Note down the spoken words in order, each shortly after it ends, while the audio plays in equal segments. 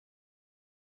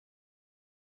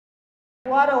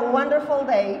What a wonderful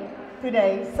day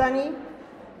today, sunny,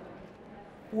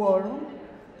 warm,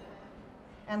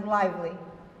 and lively.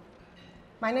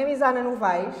 My name is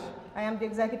Novais. I am the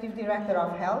Executive Director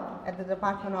of Health at the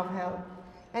Department of Health,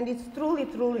 and it's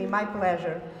truly my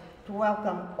pleasure to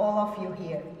welcome all of you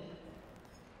here.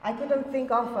 I couldn't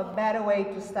think of a better way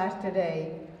to start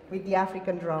today with the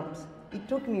African drums. It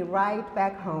took me right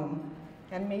back home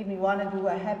and made me want to do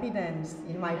a happy dance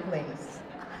in my place.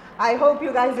 I hope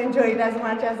you guys enjoyed as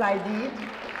much as I did,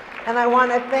 and I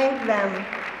want to thank them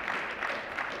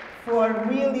for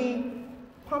really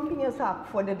pumping us up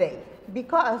for the day,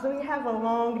 because we have a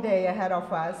long day ahead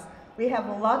of us. We have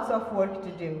lots of work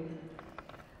to do.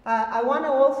 I want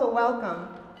to also welcome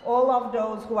all of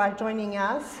those who are joining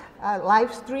us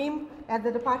live stream at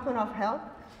the Department of Health.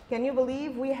 Can you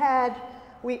believe we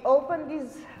opened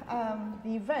this,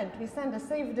 the event, we sent a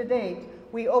save the date,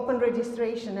 we opened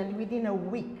registration, and within a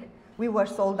week we were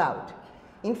sold out.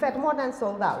 In fact, more than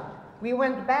sold out. We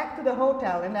went back to the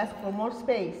hotel and asked for more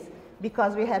space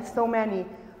because we had so many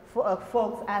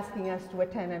folks asking us to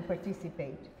attend and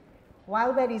participate.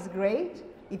 While that is great,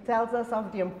 it tells us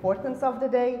of the importance of the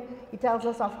day, it tells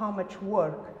us of how much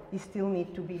work is still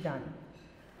need to be done.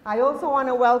 I also want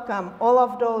to welcome all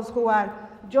of those who are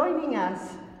joining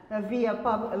us via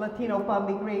Latino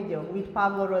Public Radio with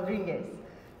Pablo Rodriguez.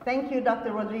 Thank you,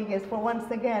 Dr. Rodriguez, for once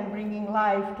again bringing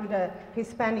life to the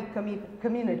Hispanic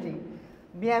community.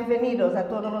 Bienvenidos a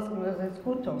todos los que nos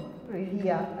escuchan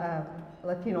via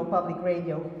Latino Public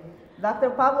Radio. Dr.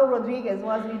 Pablo Rodriguez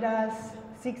was with us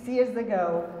 6 years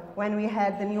ago when we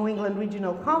had the New England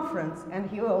Regional Conference, and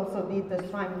he also did the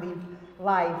Strime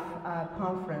Life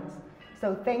conference.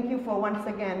 So thank you for once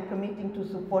again committing to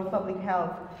support public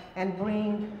health and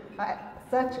bring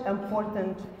such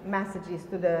important messages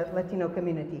to the Latino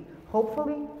community.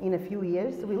 Hopefully, in a few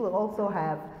years, we will also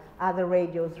have other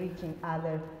radios reaching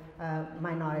other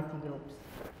minority groups.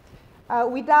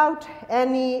 Without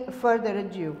any further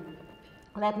ado,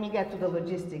 let me get to the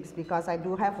logistics, because I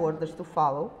do have orders to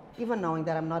follow, even knowing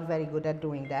that I'm not very good at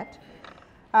doing that.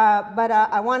 But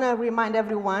I want to remind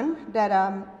everyone that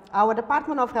our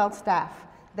Department of Health staff,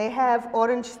 they have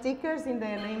orange stickers in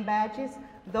their name badges.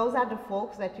 Those are the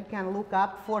folks that you can look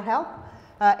up for help.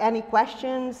 Any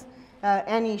questions,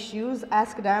 any issues,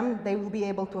 ask them. They will be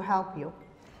able to help you.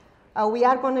 We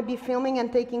are going to be filming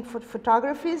and taking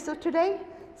photographies today.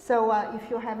 So if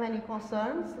you have any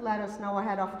concerns, let us know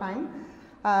ahead of time.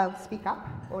 Speak up,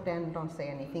 or then don't say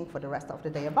anything for the rest of the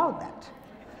day about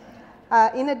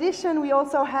that. In addition, we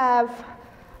also have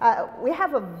a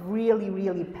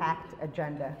really packed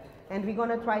agenda. And we're going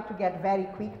to try to get very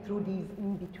quick through these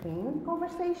in-between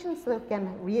conversations so we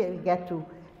can really get to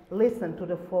listen to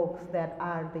the folks that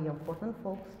are the important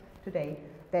folks today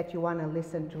that you want to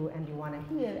listen to and you want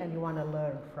to hear and you want to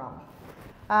learn from.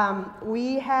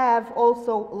 We have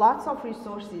also lots of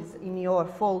resources in your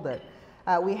folder.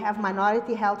 We have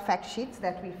minority health fact sheets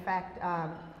that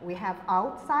we have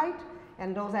outside,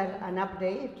 and those are an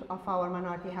update of our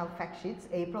minority health fact sheets.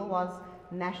 April was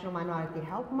National Minority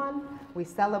Health Month. We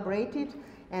celebrated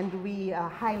and we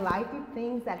highlighted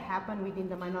things that happen within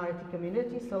the minority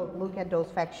community, so look at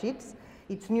those fact sheets.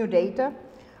 It's new data.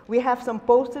 We have some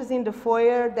posters in the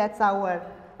foyer. That's our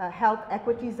health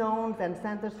equity zones and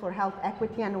centers for health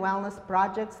equity and wellness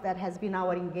projects. That has been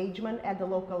our engagement at the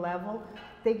local level.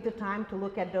 Take the time to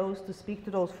look at those, to speak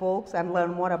to those folks and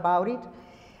learn more about it.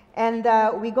 And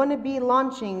we're going to be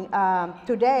launching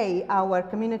today our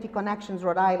Community Connections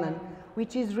Rhode Island,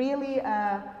 which is really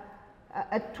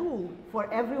a tool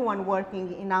for everyone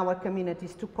working in our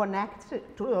communities to connect,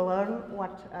 to learn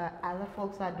what other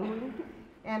folks are doing,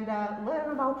 and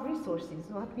learn about resources,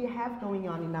 what we have going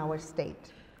on in our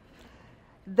state.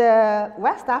 The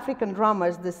West African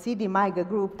drummers, the CD Maiga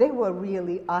group, they were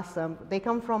really awesome. They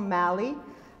come from Mali.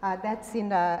 That's in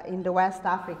the West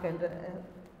Africa.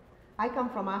 I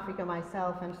come from Africa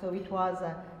myself, and so it was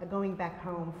a going back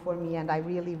home for me, and I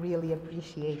really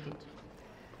appreciate it.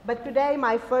 But today,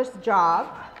 my first job,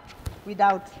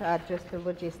 without just the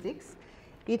logistics,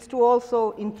 is to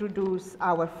also introduce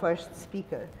our first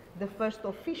speaker, the first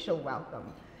official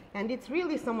welcome. And it's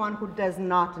really someone who does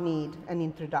not need an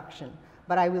introduction,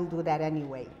 but I will do that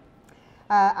anyway.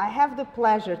 I have the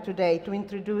pleasure today to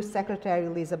introduce Secretary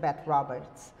Elizabeth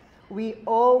Roberts. We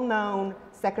all know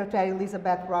Secretary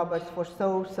Elizabeth Roberts for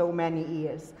so many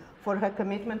years, for her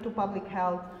commitment to public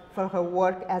health, for her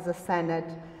work as a Senate.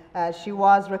 She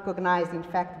was recognized, in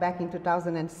fact, back in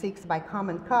 2006 by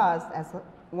Common Cause as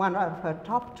one of her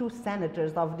top 2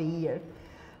 senators of the year.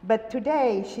 But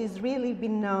today, she's really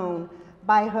been known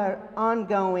by her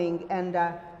ongoing and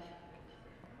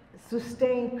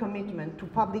sustained commitment to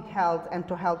public health and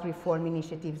to health reform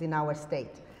initiatives in our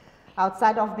state.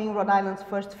 Outside of being Rhode Island's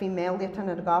first female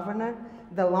lieutenant governor,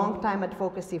 the long-time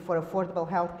advocacy for affordable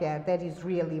health care, that is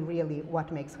really, really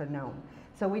what makes her known.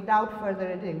 So without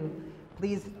further ado,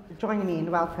 please join me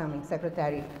in welcoming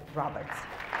Secretary Roberts.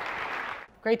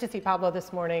 Great to see Pablo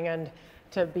this morning and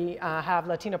to have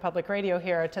Latino Public Radio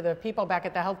here, to the people back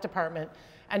at the Health Department,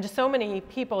 and to so many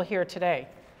people here today.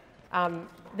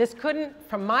 This couldn't,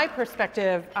 from my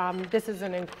perspective, this is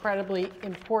an incredibly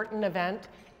important event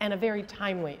and a very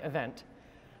timely event.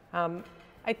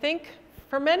 I think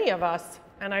for many of us,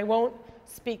 and I won't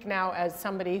speak now as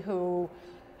somebody who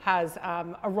has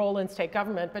a role in state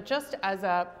government, but just as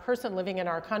a person living in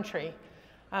our country,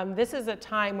 this is a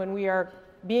time when we are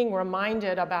being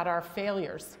reminded about our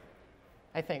failures,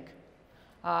 I think,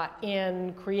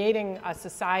 in creating a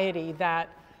society that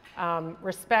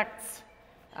respects,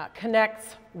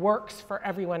 connects, works for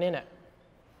everyone in it.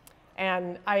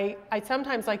 And I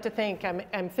sometimes like to think,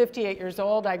 I'm 58 years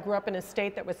old, I grew up in a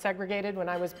state that was segregated when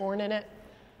I was born in it,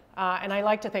 and I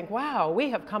like to think, wow, we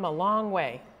have come a long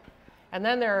way. And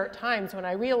then there are times when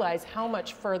I realize how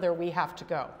much further we have to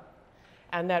go,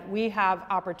 and that we have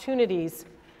opportunities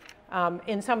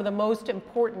in some of the most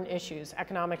important issues: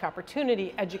 economic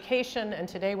opportunity, education, and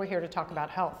today we're here to talk about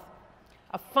health,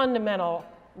 a fundamental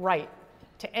right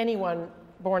to anyone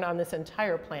born on this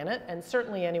entire planet, and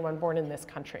certainly anyone born in this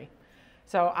country.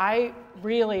 So I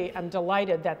really am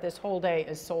delighted that this whole day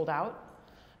is sold out,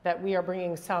 that we are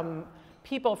bringing some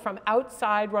people from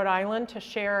outside Rhode Island to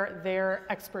share their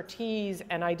expertise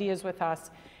and ideas with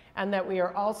us, and that we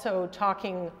are also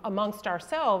talking amongst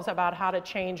ourselves about how to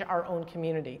change our own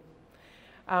community.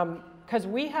 Because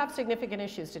we have significant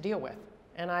issues to deal with,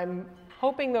 and I'm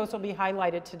hoping those will be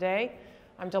highlighted today.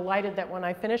 I'm delighted that when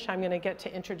I finish, I'm going to get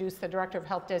to introduce the Director of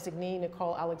Health Designee,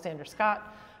 Nicole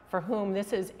Scott, for whom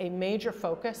this is a major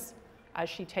focus as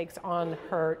she takes on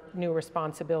her new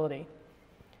responsibility.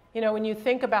 You know, when you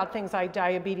think about things like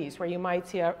diabetes, where you might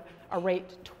see a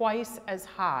rate twice as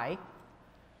high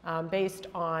based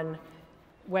on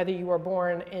whether you were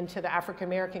born into the African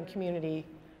American community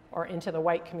or into the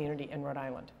white community in Rhode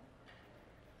Island.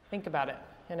 Think about it,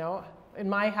 you know. In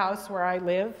my house where I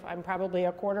live, I'm probably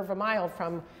a quarter of a mile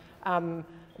from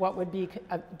what would be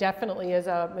definitely is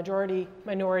a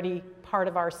minority part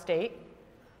of our state.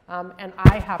 And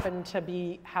I happen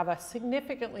to have a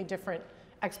significantly different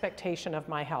expectation of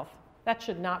my health. That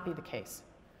should not be the case.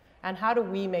 And how do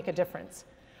we make a difference?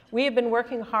 We have been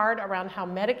working hard around how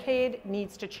Medicaid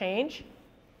needs to change.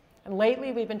 And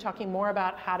lately, we've been talking more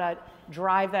about how to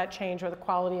drive that change with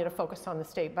equality and a focus on the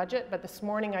state budget. But this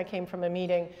morning, I came from a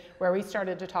meeting where we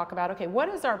started to talk about, okay, what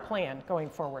is our plan going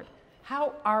forward?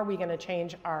 How are we going to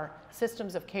change our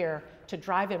systems of care to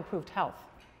drive improved health?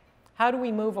 How do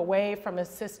we move away from a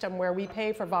system where we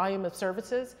pay for volume of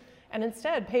services and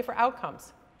instead pay for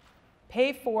outcomes,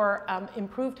 pay for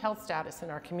improved health status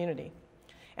in our community?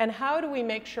 And how do we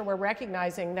make sure we're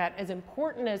recognizing that as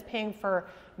important as paying for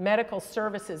medical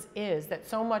services is, that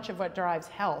so much of what drives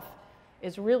health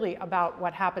is really about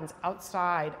what happens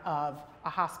outside of a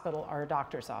hospital or a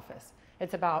doctor's office.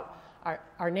 It's about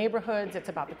our neighborhoods, it's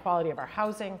about the quality of our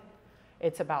housing,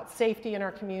 it's about safety in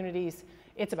our communities,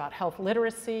 it's about health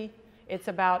literacy, it's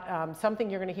about something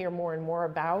you're going to hear more and more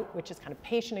about, which is kind of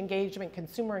patient engagement,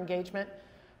 consumer engagement.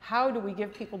 How do we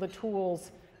give people the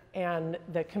tools and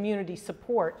the community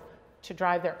support to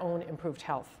drive their own improved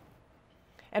health?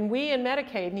 And we in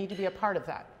Medicaid need to be a part of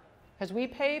that, because we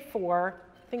pay for,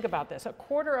 think about this, a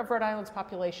quarter of Rhode Island's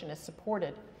population is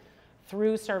supported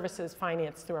through services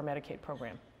financed through our Medicaid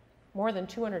program, more than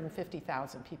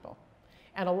 250,000 people.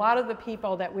 And a lot of the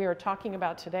people that we are talking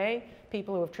about today,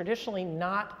 people who have traditionally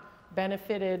not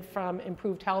benefited from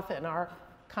improved health in our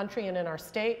country and in our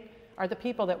state, are the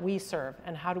people that we serve,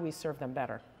 and how do we serve them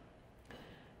better?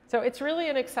 So it's really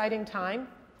an exciting time.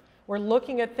 We're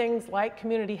looking at things like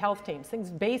community health teams, things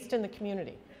based in the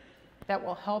community that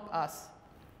will help us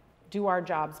do our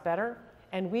jobs better.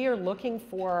 And we are looking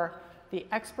for the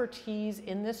expertise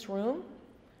in this room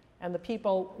and the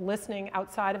people listening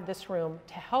outside of this room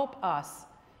to help us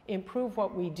improve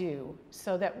what we do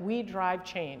so that we drive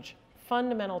change,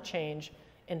 fundamental change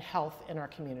in health in our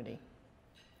community.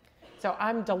 So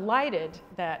I'm delighted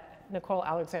that Nicole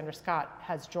Scott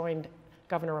has joined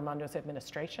Governor Raimondo's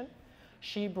administration.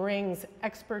 She brings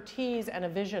expertise and a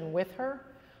vision with her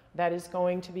that is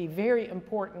going to be very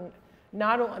important,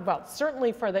 not only, well,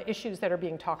 certainly for the issues that are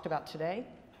being talked about today,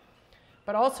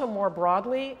 but also more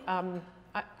broadly.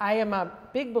 I am a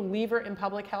big believer in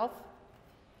public health,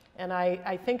 and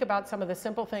I think about some of the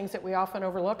simple things that we often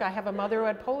overlook. I have a mother who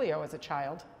had polio as a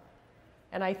child,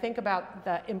 And I think about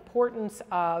the importance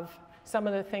of some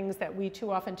of the things that we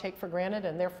too often take for granted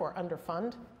and therefore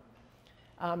underfund,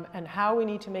 and how we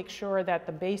need to make sure that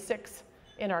the basics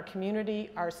in our community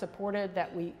are supported,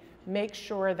 that we make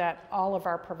sure that all of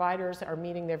our providers are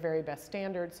meeting their very best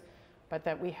standards, but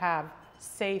that we have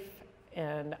safe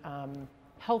and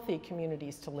healthy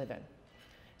communities to live in.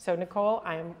 So Nicole,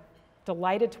 I am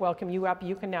delighted to welcome you up.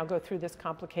 You can now go through this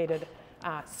complicated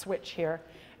switch here.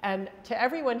 And to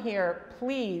everyone here,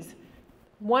 please,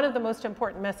 one of the most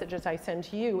important messages I send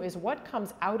to you is what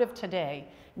comes out of today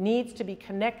needs to be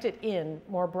connected in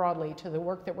more broadly to the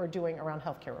work that we're doing around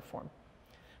healthcare reform.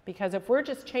 Because if we're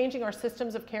just changing our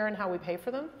systems of care and how we pay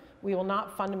for them, we will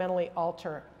not fundamentally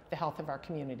alter the health of our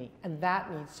community. And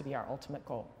that needs to be our ultimate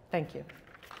goal. Thank you.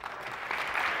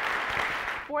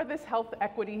 For this Health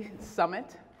Equity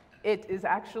Summit, it is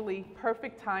actually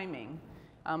perfect timing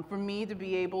for me to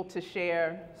be able to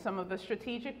share some of the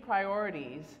strategic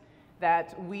priorities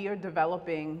that we are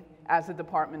developing as a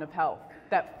Department of Health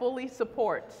that fully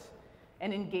supports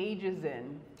and engages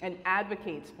in and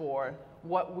advocates for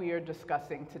what we are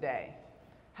discussing today.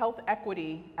 Health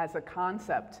equity as a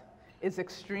concept is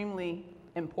extremely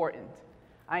important.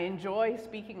 I enjoy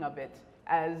speaking of it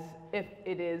as if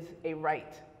it is a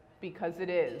right, because it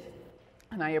is.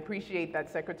 And I appreciate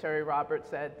that Secretary Roberts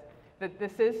said that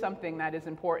this is something that is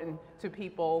important to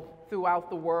people throughout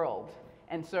the world,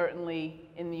 and certainly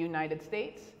in the United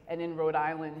States and in Rhode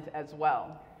Island as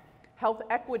well. Health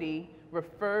equity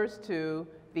refers to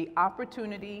the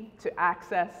opportunity to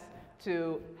access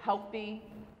to healthy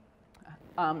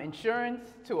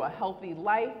insurance, to a healthy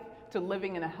life, to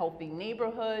living in a healthy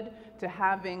neighborhood, to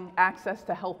having access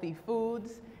to healthy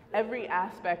foods, every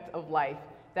aspect of life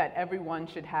that everyone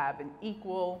should have an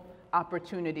equal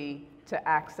opportunity to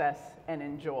access and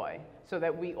enjoy, so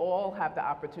that we all have the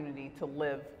opportunity to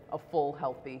live a full,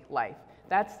 healthy life.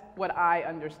 That's what I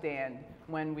understand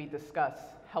when we discuss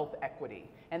health equity.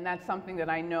 And that's something that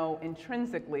I know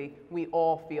intrinsically we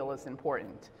all feel is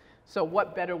important. So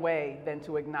what better way than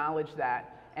to acknowledge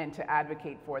that and to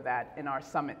advocate for that in our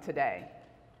summit today?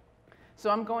 So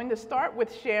I'm going to start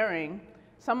with sharing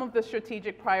some of the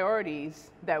strategic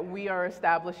priorities that we are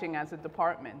establishing as a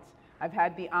department. I've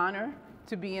had the honor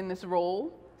to be in this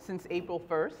role since April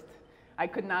 1st. I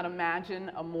could not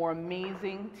imagine a more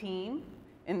amazing team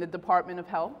in the Department of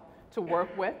Health to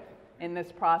work with in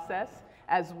this process,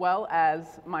 as well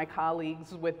as my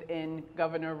colleagues within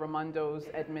Governor Raimondo's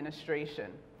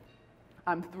administration.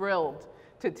 I'm thrilled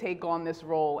to take on this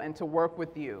role and to work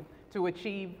with you to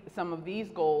achieve some of these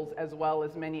goals as well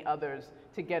as many others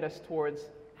to get us towards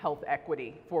health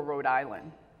equity for Rhode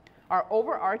Island. Our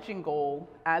overarching goal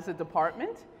as a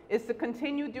department is to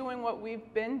continue doing what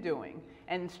we've been doing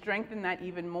and strengthen that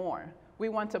even more. We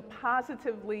want to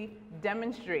positively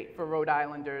demonstrate for Rhode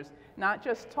Islanders, not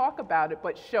just talk about it,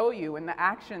 but show you in the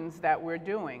actions that we're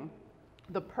doing,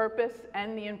 the purpose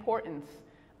and the importance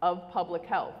of public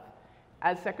health,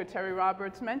 as Secretary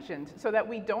Roberts mentioned, so that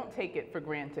we don't take it for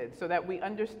granted, so that we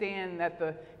understand that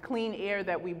the clean air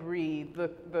that we breathe,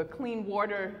 the clean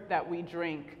water that we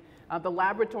drink, the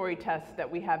laboratory tests that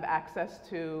we have access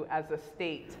to as a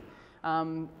state,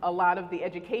 a lot of the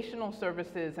educational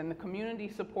services and the community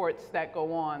supports that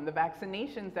go on, the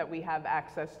vaccinations that we have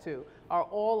access to, are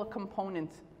all a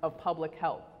component of public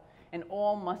health, and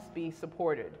all must be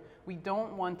supported. We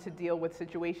don't want to deal with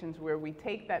situations where we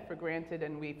take that for granted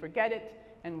and we forget it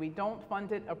and we don't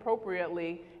fund it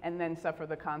appropriately and then suffer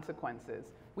the consequences.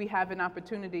 We have an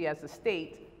opportunity as a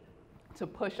state to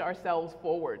push ourselves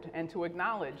forward and to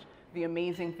acknowledge the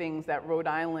amazing things that Rhode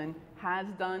Island has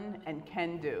done and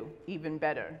can do even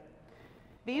better.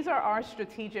 These are our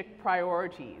strategic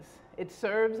priorities. It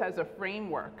serves as a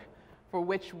framework for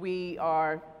which we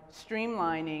are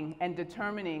streamlining and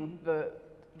determining the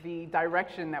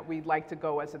direction that we'd like to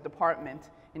go as a department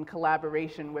in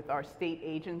collaboration with our state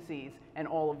agencies and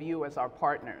all of you as our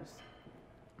partners.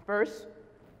 First,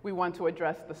 we want to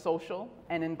address the social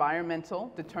and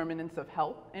environmental determinants of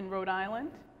health in Rhode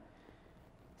Island.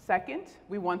 Second,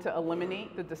 we want to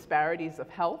eliminate the disparities of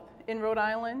health in Rhode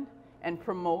Island and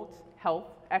promote health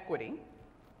equity.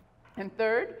 And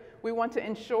third, we want to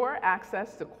ensure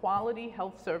access to quality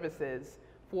health services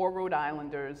for Rhode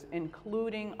Islanders,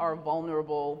 including our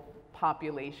vulnerable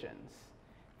populations.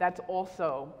 That's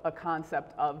also a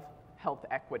concept of health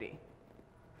equity.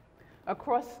 A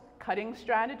cross-cutting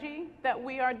strategy that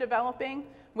we are developing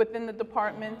within the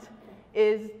department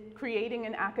is creating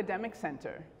an academic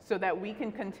center so that we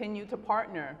can continue to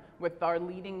partner with our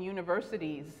leading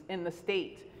universities in the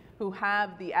state who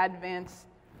have the advanced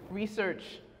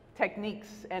research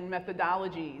techniques and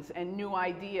methodologies and new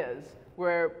ideas,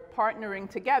 we're partnering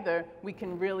together, we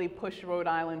can really push Rhode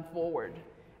Island forward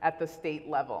at the state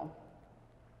level.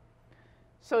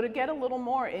 So to get a little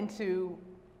more into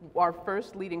our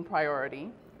first leading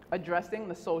priority, addressing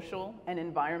the social and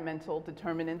environmental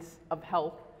determinants of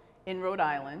health in Rhode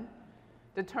Island,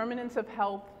 determinants of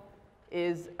health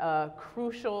is a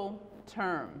crucial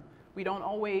term. We don't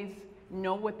always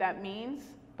know what that means,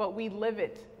 but we live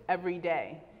it every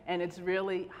day, and it's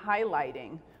really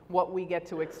highlighting what we get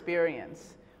to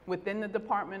experience. Within the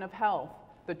Department of Health,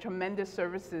 the tremendous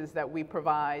services that we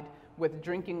provide with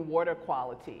drinking water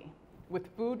quality, with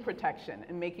food protection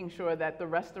and making sure that the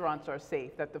restaurants are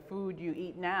safe, that the food you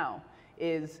eat now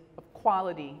is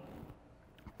quality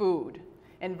food.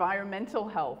 Environmental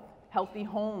health, healthy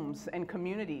homes and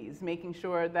communities, making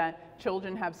sure that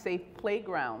children have safe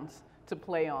playgrounds to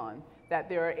play on, that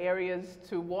there are areas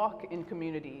to walk in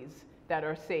communities that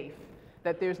are safe,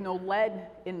 that there's no lead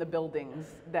in the buildings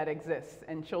that exist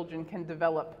and children can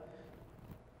develop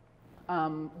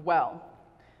well.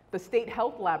 The state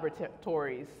health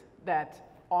laboratories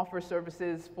that offer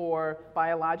services for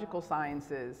biological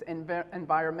sciences,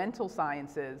 environmental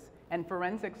sciences, and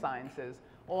forensic sciences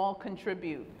all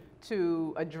contribute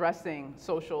to addressing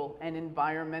social and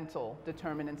environmental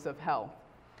determinants of health.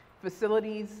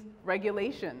 Facilities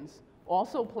regulations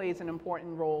also plays an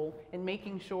important role in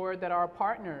making sure that our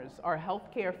partners, our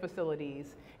healthcare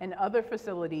facilities, and other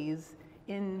facilities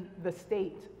in the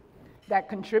state that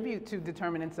contribute to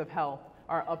determinants of health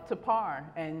are up to par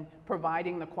and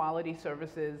providing the quality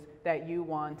services that you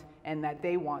want and that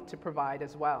they want to provide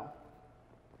as well.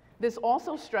 This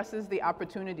also stresses the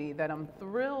opportunity that I'm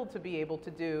thrilled to be able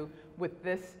to do with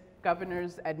this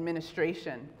governor's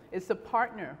administration is to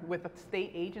partner with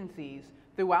state agencies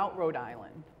throughout Rhode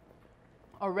Island.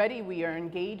 Already we are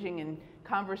engaging in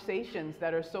conversations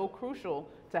that are so crucial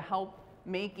to help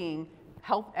making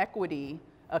health equity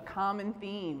a common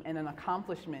theme and an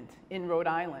accomplishment in Rhode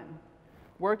Island.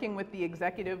 Working with the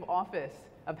Executive Office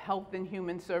of Health and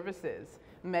Human Services,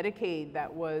 Medicaid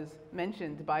that was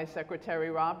mentioned by Secretary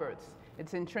Roberts.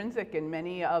 It's intrinsic in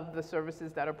many of the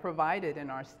services that are provided in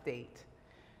our state.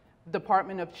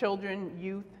 Department of Children,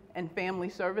 Youth, and Family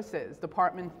Services,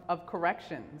 Department of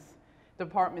Corrections,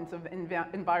 Departments of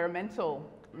Environmental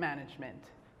Management,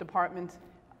 Department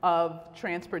of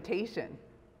Transportation,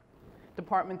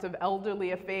 Departments of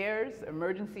Elderly Affairs,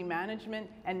 Emergency Management,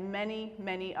 and many,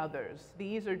 many others.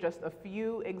 These are just a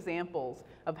few examples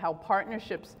of how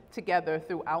partnerships together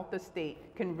throughout the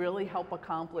state can really help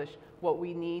accomplish what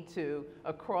we need to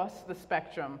across the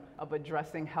spectrum of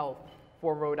addressing health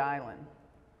for Rhode Island.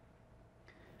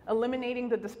 Eliminating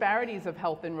the disparities of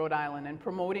health in Rhode Island and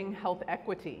promoting health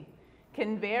equity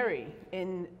can vary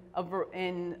in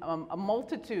a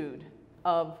multitude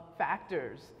of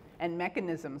factors and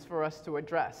mechanisms for us to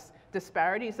address.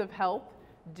 Disparities of health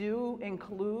do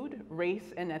include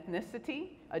race and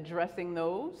ethnicity, addressing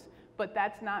those, but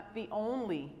that's not the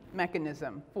only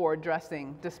mechanism for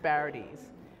addressing disparities.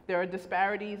 There are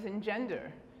disparities in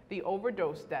gender. The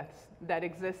overdose deaths that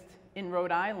exist in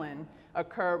Rhode Island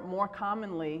occur more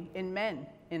commonly in men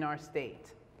in our state.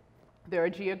 There are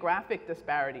geographic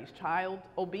disparities. Child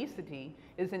obesity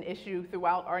is an issue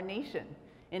throughout our nation,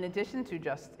 in addition to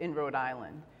just in Rhode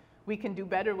Island. We can do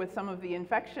better with some of the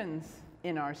infections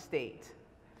in our state.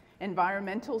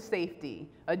 Environmental safety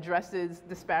addresses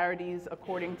disparities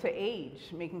according to age,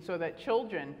 making sure that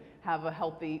children have a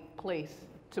healthy place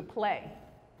to play.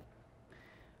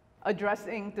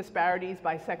 Addressing disparities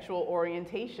by sexual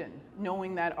orientation,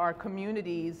 knowing that our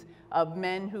communities of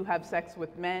men who have sex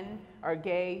with men, are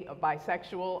gay, are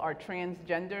bisexual, are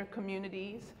transgender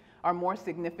communities, are more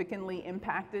significantly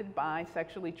impacted by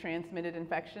sexually transmitted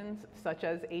infections such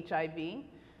as HIV.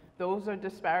 Those are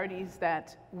disparities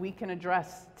that we can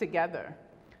address together.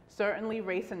 Certainly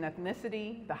race and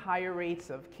ethnicity, the higher rates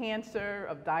of cancer,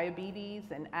 of diabetes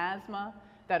and asthma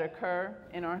that occur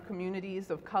in our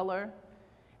communities of color,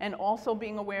 and also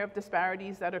being aware of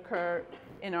disparities that occur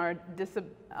in our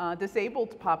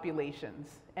disabled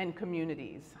populations and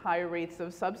communities. Higher rates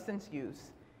of substance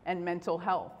use and mental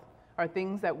health are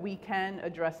things that we can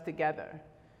address together.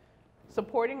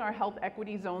 Supporting our Health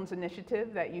Equity Zones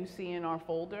initiative that you see in our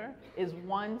folder is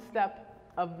one step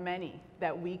of many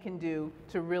that we can do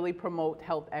to really promote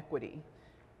health equity.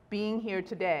 Being here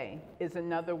today is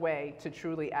another way to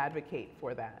truly advocate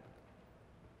for that.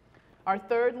 Our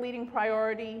third leading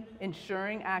priority,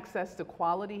 ensuring access to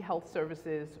quality health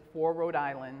services for Rhode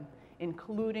Island,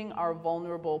 including our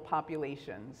vulnerable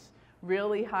populations,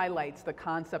 really highlights the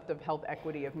concept of health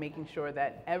equity, of making sure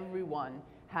that everyone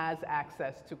has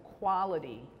access to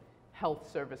quality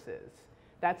health services.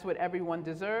 That's what everyone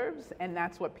deserves, and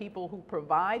that's what people who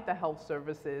provide the health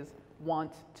services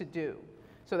want to do.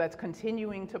 So that's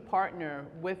continuing to partner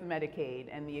with Medicaid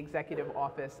and the Executive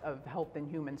Office of Health and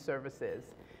Human Services,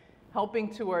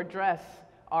 helping to address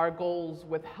our goals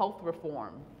with health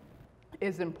reform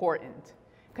is important.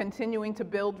 Continuing to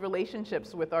build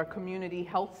relationships with our community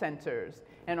health centers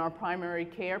and our primary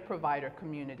care provider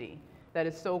community that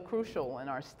is so crucial in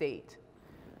our state.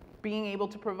 Being able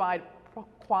to provide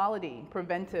quality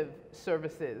preventive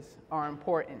services are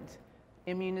important.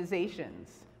 Immunizations,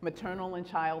 maternal and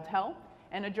child health,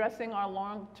 and addressing our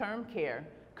long-term care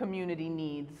community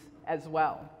needs as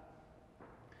well.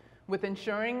 With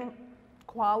ensuring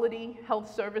quality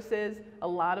health services, a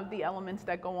lot of the elements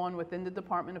that go on within the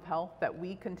Department of Health that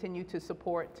we continue to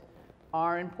support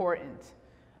are important.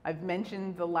 I've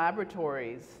mentioned the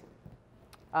laboratories,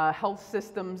 health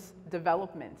systems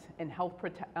development and health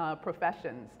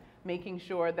professions, making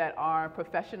sure that our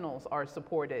professionals are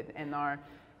supported and our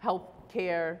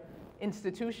healthcare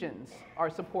institutions are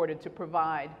supported to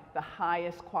provide the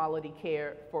highest quality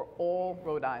care for all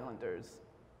Rhode Islanders.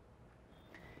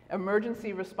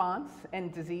 Emergency response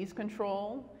and disease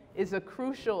control is a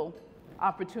crucial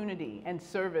opportunity and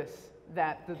service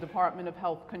that the Department of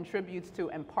Health contributes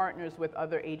to and partners with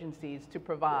other agencies to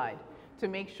provide, to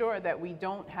make sure that we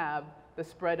don't have the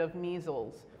spread of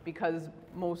measles because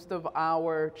most of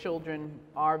our children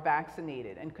are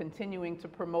vaccinated, and continuing to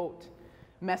promote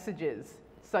messages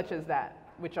such as that,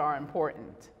 which are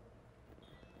important.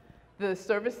 The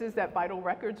services that Vital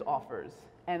Records offers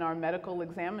and our medical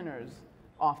examiner's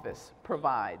office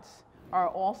provides are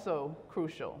also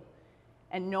crucial.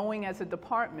 And knowing as a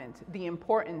department the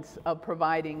importance of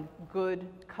providing good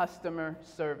customer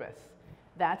service.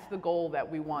 That's the goal that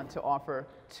we want to offer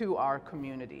to our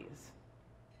communities.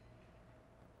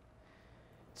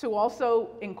 To also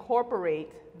incorporate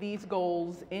these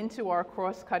goals into our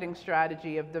cross-cutting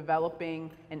strategy of developing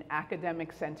an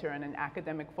academic center and an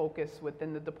academic focus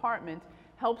within the department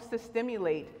helps to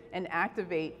stimulate and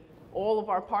activate all of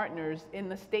our partners in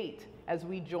the state as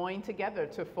we join together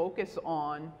to focus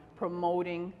on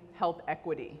promoting health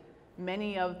equity.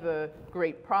 Many of the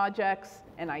great projects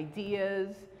and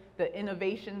ideas, the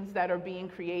innovations that are being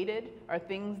created are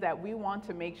things that we want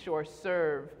to make sure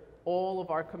serve all of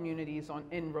our communities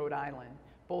in Rhode Island,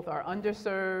 both our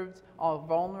underserved, our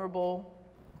vulnerable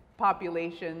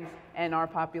populations, and our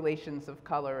populations of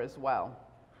color as well.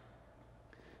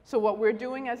 So what we're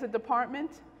doing as a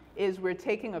department is we're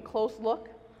taking a close look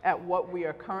at what we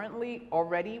are currently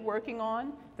already working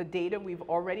on, the data we've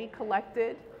already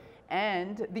collected,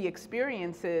 and the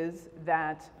experiences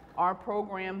that our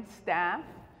program staff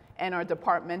and our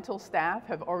departmental staff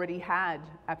have already had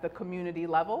at the community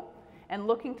level, and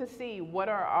looking to see what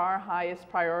are our highest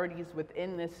priorities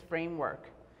within this framework.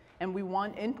 And we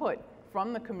want input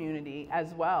from the community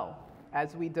as well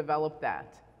as we develop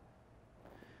that.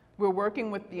 We're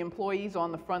working with the employees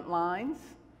on the front lines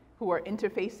who are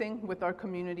interfacing with our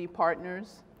community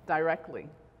partners directly.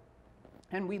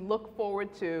 And we look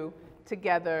forward to,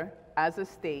 together as a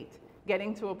state,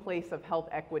 getting to a place of health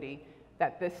equity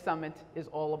that this summit is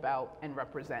all about and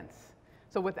represents.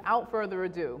 So without further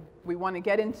ado, we want to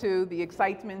get into the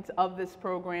excitement of this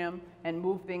program and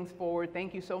move things forward.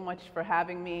 Thank you so much for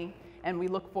having me, and we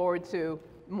look forward to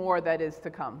more that is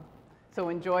to come. So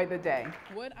enjoy the day.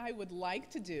 What I would like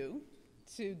to do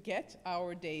to get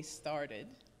our day started,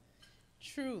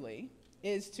 truly,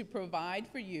 is to provide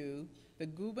for you the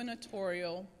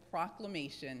gubernatorial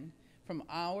proclamation from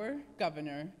our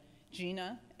governor,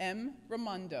 Gina M.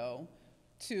 Raimondo,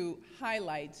 to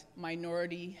highlight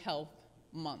Minority Health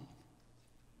Month.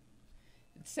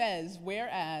 It says,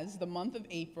 whereas the month of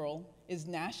April is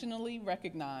nationally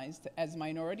recognized as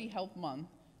Minority Health Month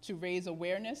to raise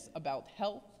awareness about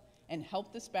health and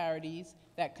health disparities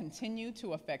that continue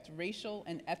to affect racial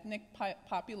and ethnic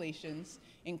populations,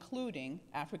 including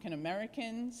African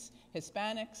Americans,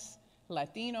 Hispanics,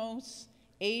 Latinos,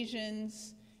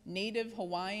 Asians, Native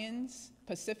Hawaiians,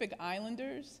 Pacific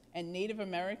Islanders, and Native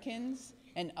Americans,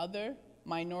 and other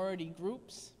minority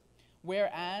groups.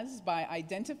 Whereas by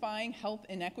identifying health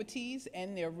inequities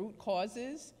and their root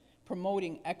causes,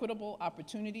 promoting equitable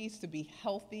opportunities to be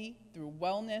healthy through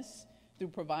wellness, through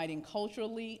providing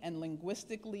culturally and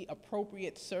linguistically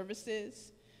appropriate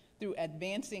services, through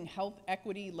advancing health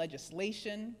equity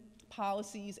legislation,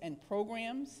 policies, and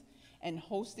programs, and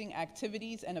hosting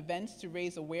activities and events to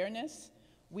raise awareness,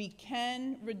 we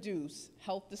can reduce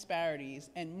health disparities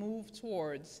and move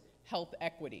towards health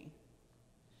equity.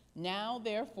 Now,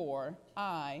 therefore,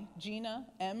 I, Gina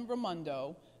M.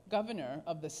 Raimondo, Governor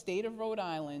of the State of Rhode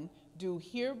Island, do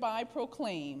hereby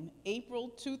proclaim April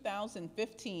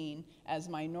 2015 as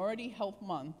Minority Health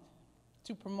Month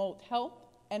to promote health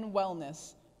and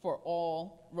wellness for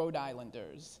all Rhode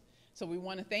Islanders. So we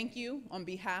want to thank you on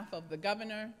behalf of the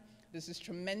governor. This is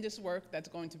tremendous work that's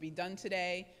going to be done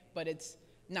today, but it's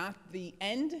not the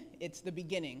end, it's the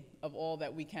beginning of all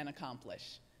that we can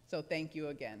accomplish. So thank you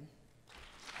again.